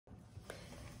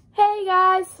Hey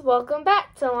guys, welcome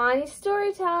back to Alani's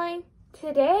Storytelling.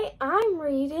 Today I'm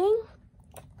reading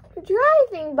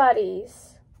Driving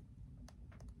Buddies.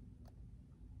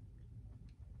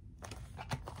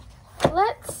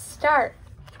 Let's start.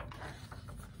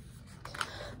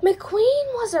 McQueen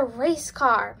was a race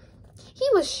car. He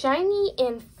was shiny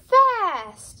and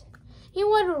fast. He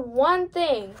wanted one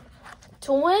thing,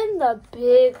 to win the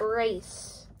big race.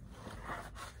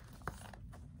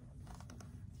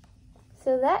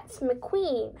 So that's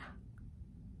McQueen.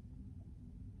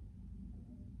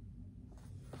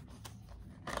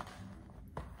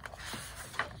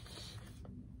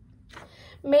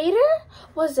 Mater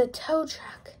was a tow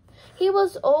truck. He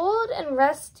was old and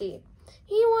rusty.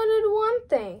 He wanted one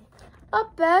thing, a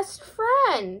best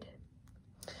friend.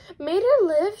 Mater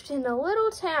lived in a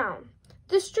little town.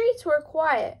 The streets were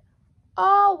quiet.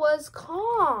 All was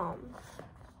calm.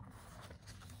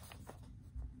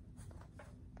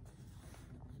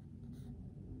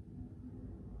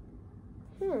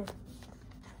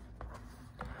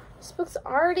 This book's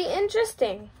already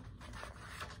interesting.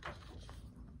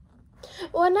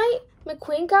 One night,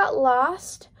 McQueen got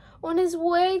lost on his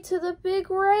way to the big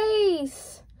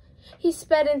race. He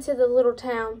sped into the little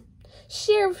town.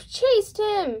 Sheriff chased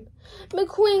him.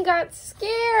 McQueen got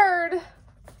scared.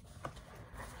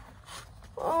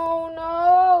 Oh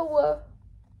no!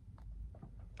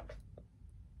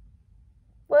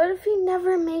 What if he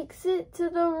never makes it to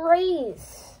the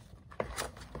race?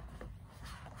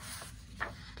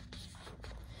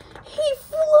 He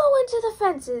flew into the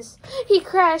fences. He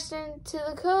crashed into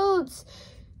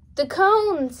the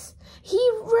cones.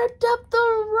 He ripped up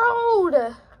the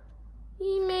road.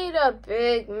 He made a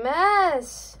big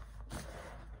mess.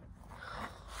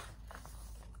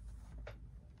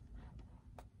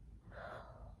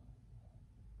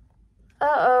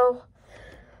 Uh-oh.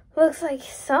 Looks like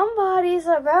somebody's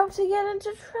about to get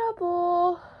into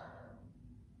trouble.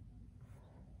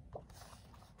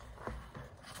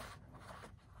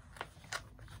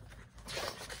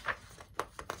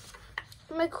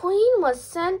 McQueen was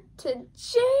sent to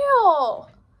jail.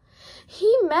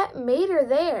 He met Mater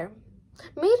there.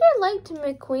 Mater liked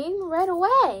McQueen right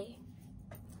away.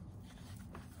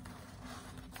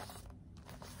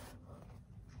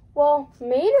 Well,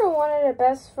 Mater wanted a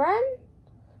best friend,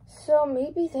 so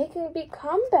maybe they can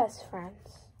become best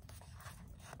friends.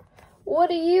 What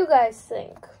do you guys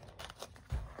think?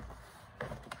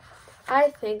 I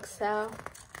think so.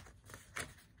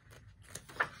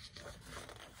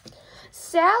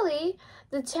 Sally,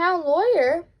 the town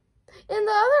lawyer, and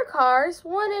the other cars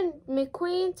wanted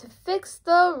McQueen to fix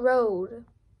the road.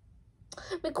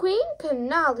 McQueen could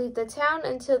not leave the town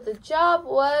until the job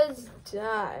was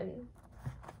done.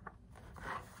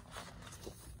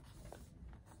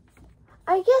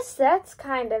 I guess that's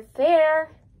kind of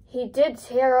fair. He did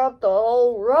tear up the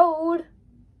whole road.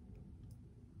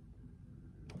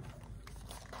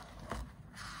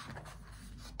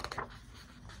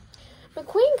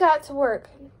 McQueen got to work.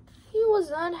 He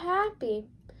was unhappy.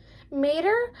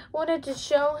 Mater wanted to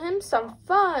show him some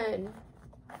fun.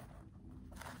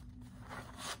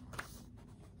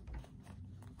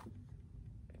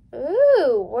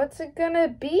 Ooh, what's it gonna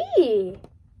be?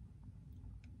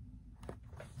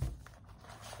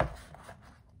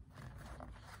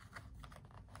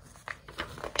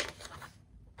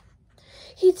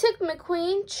 He took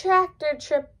McQueen tractor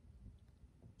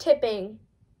tipping.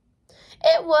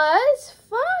 It was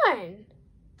fun.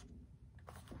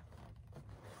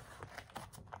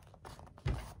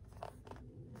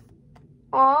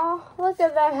 Aw, look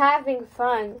at them having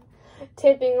fun,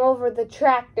 tipping over the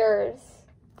tractors.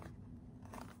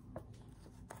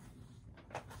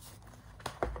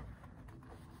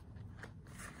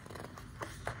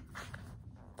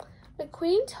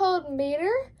 McQueen told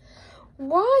Mater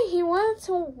why he wanted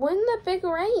to win the big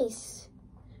race.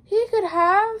 He could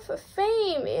have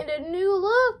fame and a new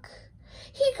look.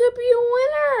 He could be a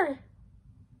winner.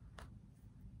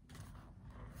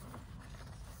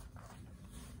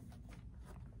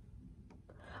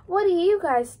 What do you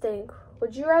guys think?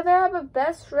 Would you rather have a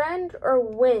best friend or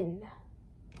win?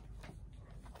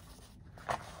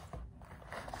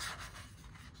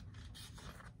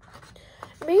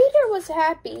 Mater was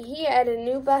happy he had a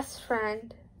new best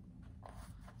friend.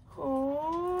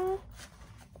 Aww.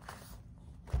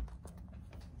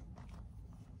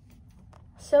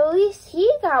 So at least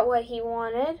he got what he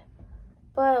wanted.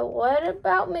 But what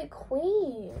about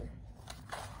McQueen?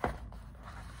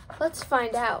 Let's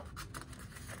find out.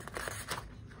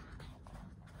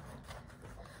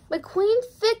 McQueen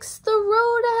fixed the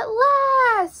road at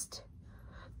last.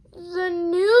 The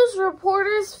news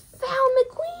reporters found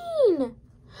McQueen.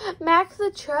 Mac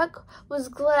the truck was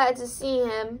glad to see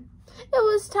him. It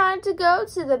was time to go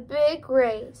to the big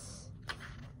race.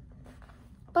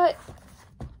 But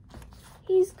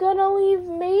he's gonna leave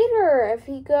Mater if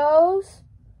he goes.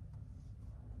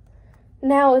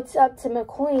 Now it's up to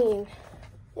McQueen.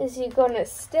 Is he gonna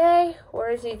stay or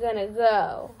is he gonna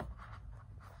go?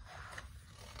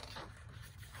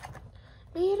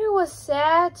 Mater was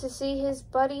sad to see his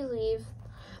buddy leave.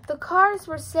 The cars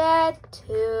were sad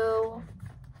too.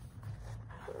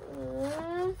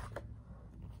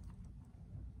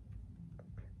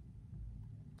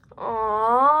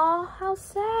 Aww, how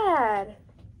sad.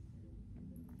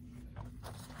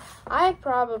 I'd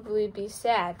probably be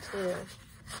sad too.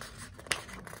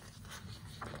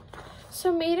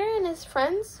 So Mater and his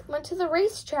friends went to the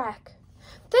racetrack.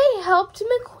 They helped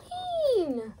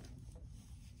McQueen.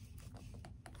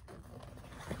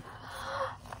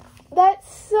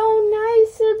 That's so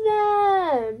nice of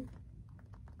them.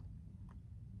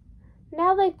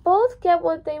 Now they both get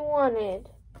what they wanted.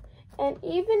 And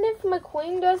even if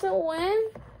McQueen doesn't win,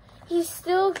 he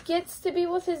still gets to be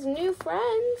with his new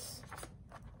friends.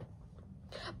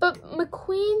 But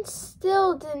McQueen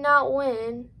still did not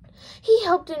win. He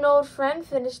helped an old friend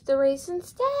finish the race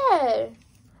instead.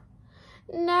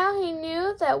 Now he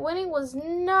knew that winning was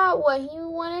not what he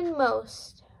wanted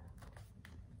most.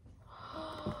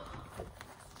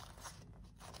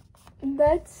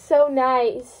 That's so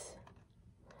nice.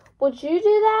 Would you do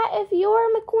that if you were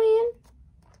McQueen?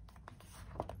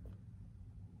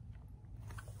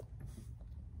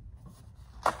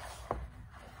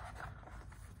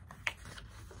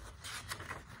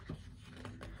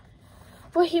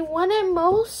 What he wanted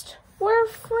most were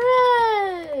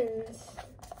friends.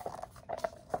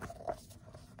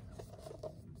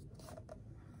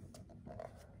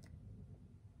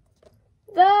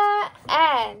 The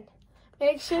end.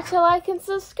 Make sure to like and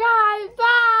subscribe.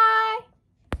 Bye.